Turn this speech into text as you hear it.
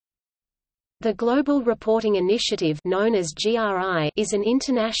The Global Reporting Initiative, known as GRI, is an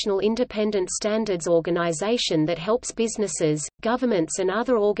international independent standards organization that helps businesses, governments and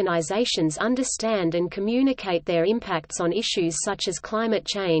other organizations understand and communicate their impacts on issues such as climate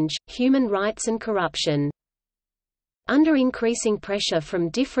change, human rights and corruption. Under increasing pressure from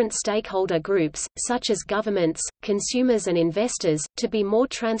different stakeholder groups, such as governments, consumers and investors, to be more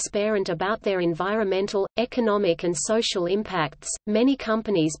transparent about their environmental, economic and social impacts, many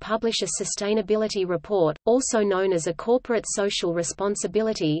companies publish a sustainability report, also known as a corporate social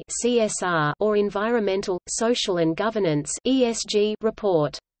responsibility (CSR) or environmental, social and governance (ESG)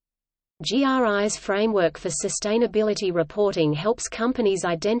 report. GRI's framework for sustainability reporting helps companies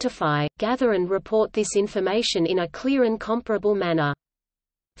identify, gather and report this information in a clear and comparable manner.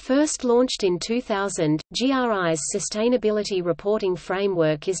 First launched in 2000, GRI's sustainability reporting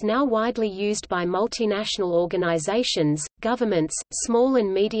framework is now widely used by multinational organizations, governments, small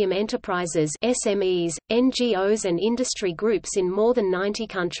and medium enterprises (SMEs), NGOs and industry groups in more than 90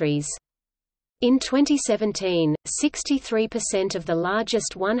 countries. In 2017, 63% of the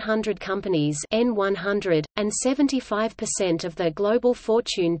largest 100 companies N100, and 75% of the global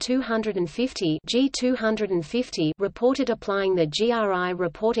Fortune 250 G250 reported applying the GRI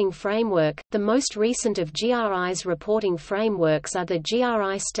reporting framework. The most recent of GRI's reporting frameworks are the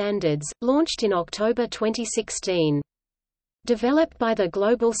GRI Standards, launched in October 2016. Developed by the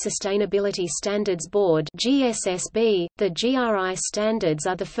Global Sustainability Standards Board (GSSB), the GRI standards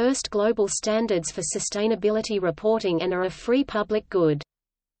are the first global standards for sustainability reporting and are a free public good.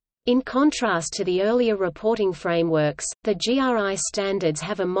 In contrast to the earlier reporting frameworks, the GRI standards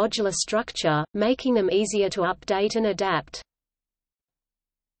have a modular structure, making them easier to update and adapt.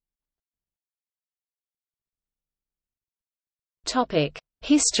 Topic: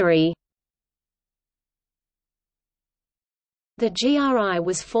 History. The GRI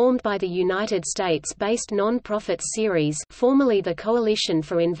was formed by the United States-based non-profit series, formerly the Coalition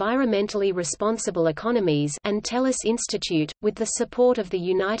for Environmentally Responsible Economies, and TELUS Institute, with the support of the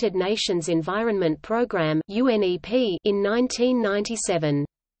United Nations Environment Programme (UNEP) in 1997.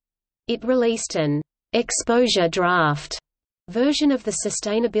 It released an exposure draft version of the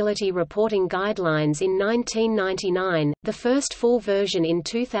Sustainability Reporting Guidelines in 1999, the first full version in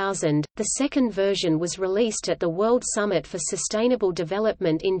 2000. The second version was released at the World Summit for Sustainable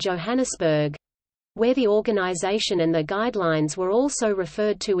Development in Johannesburg, where the organization and the guidelines were also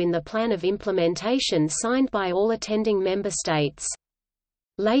referred to in the plan of implementation signed by all attending member states.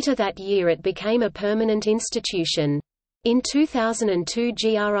 Later that year it became a permanent institution. In 2002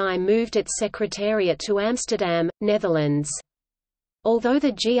 GRI moved its secretariat to Amsterdam, Netherlands. Although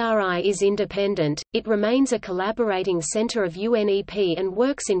the GRI is independent, it remains a collaborating center of UNEP and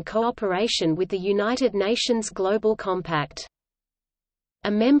works in cooperation with the United Nations Global Compact. A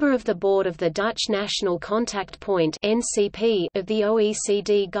member of the board of the Dutch National Contact Point (NCP) of the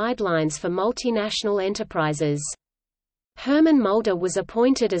OECD Guidelines for Multinational Enterprises. Herman Mulder was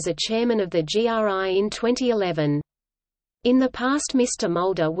appointed as a chairman of the GRI in 2011. In the past Mr.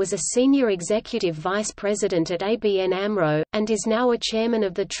 Mulder was a senior executive vice president at ABN AMRO, and is now a chairman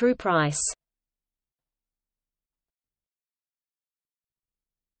of the True Price.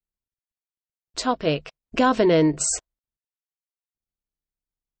 Governance.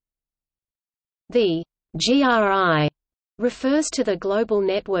 The GRI refers to the global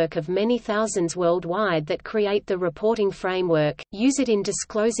network of many thousands worldwide that create the reporting framework, use it in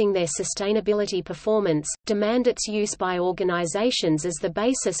disclosing their sustainability performance, demand its use by organizations as the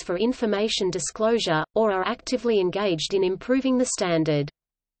basis for information disclosure, or are actively engaged in improving the standard.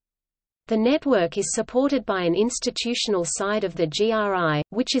 The network is supported by an institutional side of the GRI,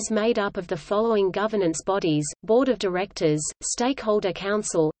 which is made up of the following governance bodies: Board of Directors, Stakeholder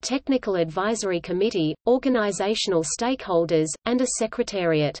Council, Technical Advisory Committee, organizational stakeholders, and a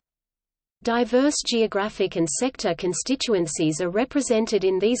secretariat. Diverse geographic and sector constituencies are represented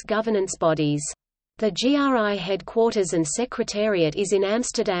in these governance bodies. The GRI headquarters and secretariat is in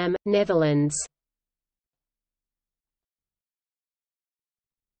Amsterdam, Netherlands.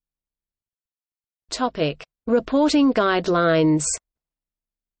 Reporting guidelines.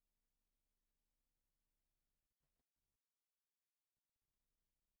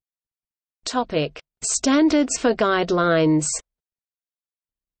 Standards for guidelines.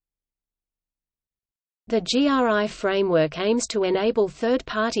 The GRI framework aims to enable third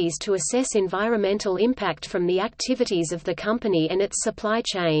parties to assess environmental impact from the activities of the company and its supply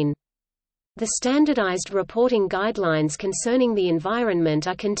chain. The standardized reporting guidelines concerning the environment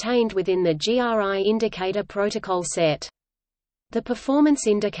are contained within the GRI Indicator Protocol set. The Performance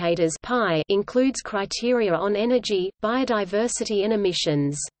Indicators (PI) includes criteria on energy, biodiversity and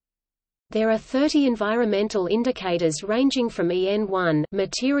emissions. There are 30 environmental indicators ranging from EN1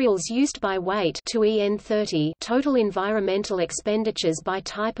 materials used by weight to EN30 total environmental expenditures by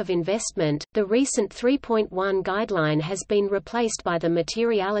type of investment. The recent 3.1 guideline has been replaced by the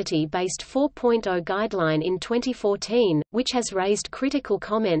materiality-based 4.0 guideline in 2014, which has raised critical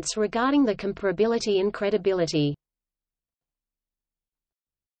comments regarding the comparability and credibility.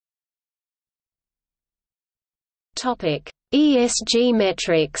 Topic: ESG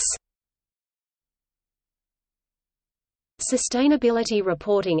metrics. Sustainability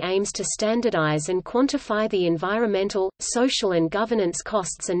reporting aims to standardize and quantify the environmental, social and governance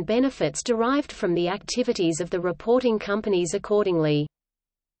costs and benefits derived from the activities of the reporting companies accordingly.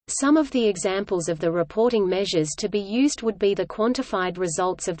 Some of the examples of the reporting measures to be used would be the quantified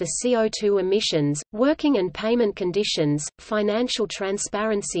results of the CO2 emissions, working and payment conditions, financial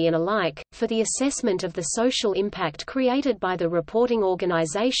transparency and alike. For the assessment of the social impact created by the reporting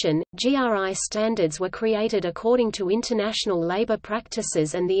organization, GRI standards were created according to international labor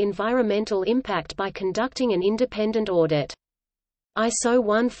practices and the environmental impact by conducting an independent audit. ISO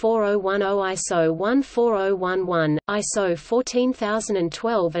 14010, ISO 14011, ISO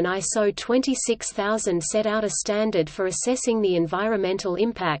 14012 and ISO 26000 set out a standard for assessing the environmental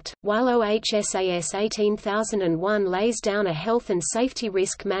impact, while OHSAS 18001 lays down a health and safety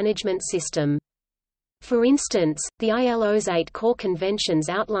risk management system. For instance, the ILO's 8 core conventions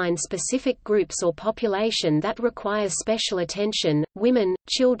outline specific groups or population that require special attention: women,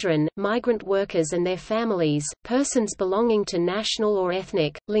 children, migrant workers and their families, persons belonging to national or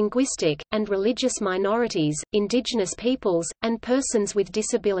ethnic, linguistic, and religious minorities, indigenous peoples, and persons with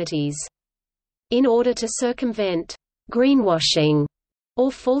disabilities. In order to circumvent greenwashing or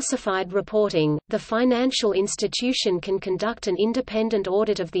falsified reporting, the financial institution can conduct an independent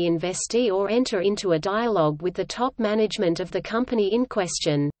audit of the investee or enter into a dialogue with the top management of the company in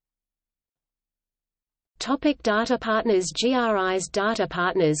question. Topic: data partners. GRI's data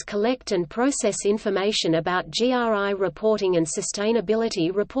partners collect and process information about GRI reporting and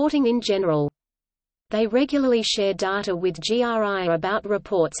sustainability reporting in general. They regularly share data with GRI about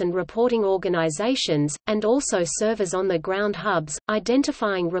reports and reporting organizations, and also serve as on-the-ground hubs,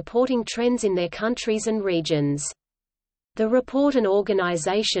 identifying reporting trends in their countries and regions. The report and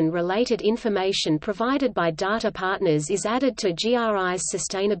organization-related information provided by data partners is added to GRI's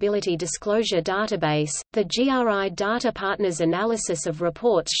Sustainability Disclosure Database. The GRI data partners' analysis of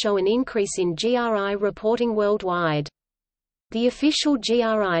reports show an increase in GRI reporting worldwide. The official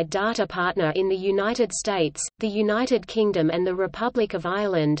GRI data partner in the United States, the United Kingdom and the Republic of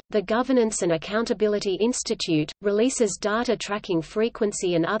Ireland, the Governance and Accountability Institute, releases data tracking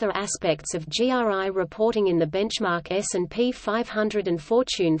frequency and other aspects of GRI reporting in the benchmark S&P 500 and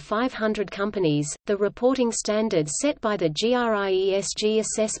Fortune 500 companies. The reporting standards set by the GRI ESG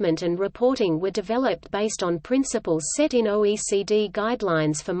assessment and reporting were developed based on principles set in OECD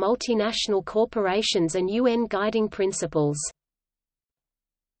guidelines for multinational corporations and UN guiding principles.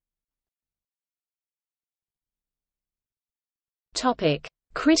 Topic: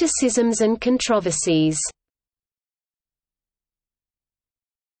 Criticisms and controversies.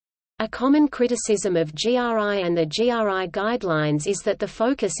 A common criticism of GRI and the GRI guidelines is that the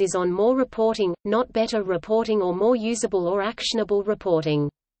focus is on more reporting, not better reporting or more usable or actionable reporting.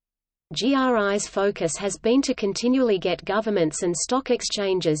 GRI's focus has been to continually get governments and stock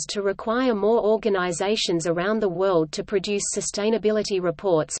exchanges to require more organizations around the world to produce sustainability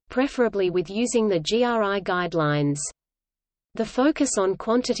reports, preferably with using the GRI guidelines. The focus on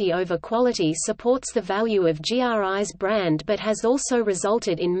quantity over quality supports the value of GRI's brand but has also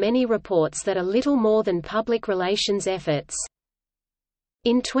resulted in many reports that are little more than public relations efforts.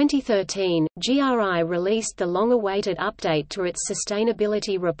 In 2013, GRI released the long-awaited update to its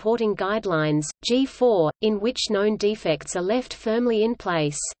Sustainability Reporting Guidelines, G4, in which known defects are left firmly in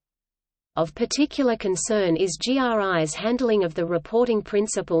place. Of particular concern is GRI's handling of the reporting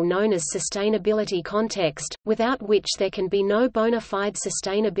principle known as sustainability context, without which there can be no bona fide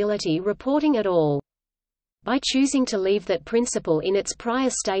sustainability reporting at all. By choosing to leave that principle in its prior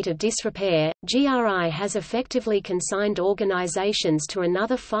state of disrepair, GRI has effectively consigned organizations to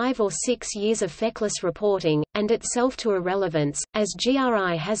another 5 or 6 years of feckless reporting, and itself to irrelevance. As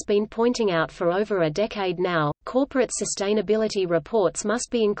GRI has been pointing out for over a decade now, corporate sustainability reports must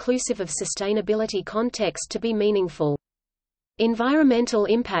be inclusive of sustainability context to be meaningful. Environmental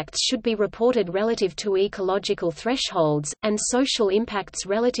impacts should be reported relative to ecological thresholds, and social impacts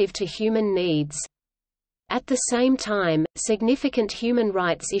relative to human needs. At the same time, significant human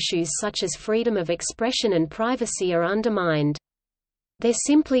rights issues such as freedom of expression and privacy are undermined. There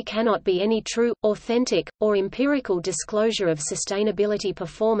simply cannot be any true, authentic, or empirical disclosure of sustainability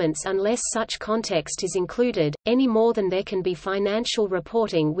performance unless such context is included, any more than there can be financial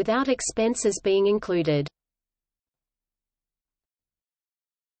reporting without expenses being included.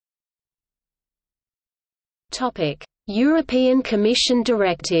 European Commission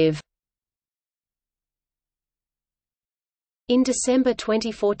Directive. In December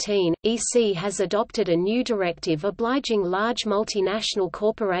 2014, EC has adopted a new directive obliging large multinational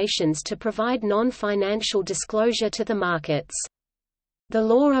corporations to provide non-financial disclosure to the markets. The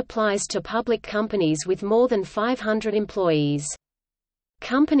law applies to public companies with more than 500 employees.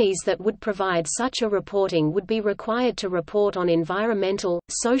 Companies that would provide such a reporting would be required to report on environmental,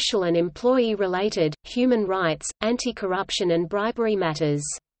 social and employee-related, human rights, anti-corruption and bribery matters.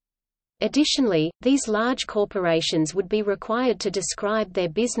 Additionally, these large corporations would be required to describe their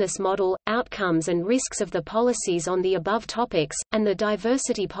business model, outcomes and risks of the policies on the above topics, and the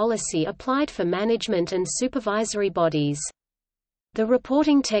diversity policy applied for management and supervisory bodies. The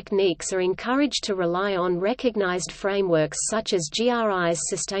reporting techniques are encouraged to rely on recognized frameworks such as GRI's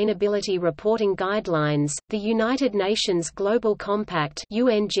Sustainability Reporting Guidelines, the United Nations Global Compact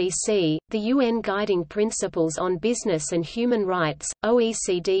 (UNGC), the UN Guiding Principles on Business and Human Rights,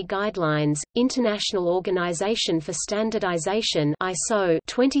 OECD Guidelines, International Organization for Standardization (ISO)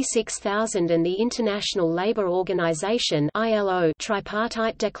 26000 and the International Labour Organization (ILO)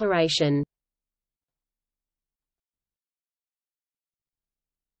 Tripartite Declaration.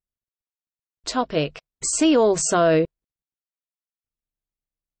 See also: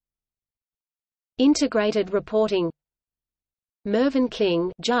 Integrated reporting, Mervyn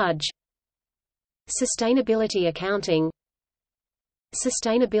King, Judge, Sustainability accounting,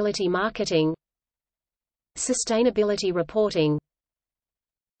 Sustainability marketing, Sustainability reporting,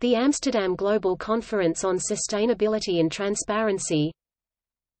 the Amsterdam Global Conference on Sustainability and Transparency,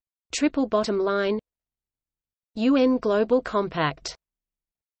 Triple Bottom Line, UN Global Compact.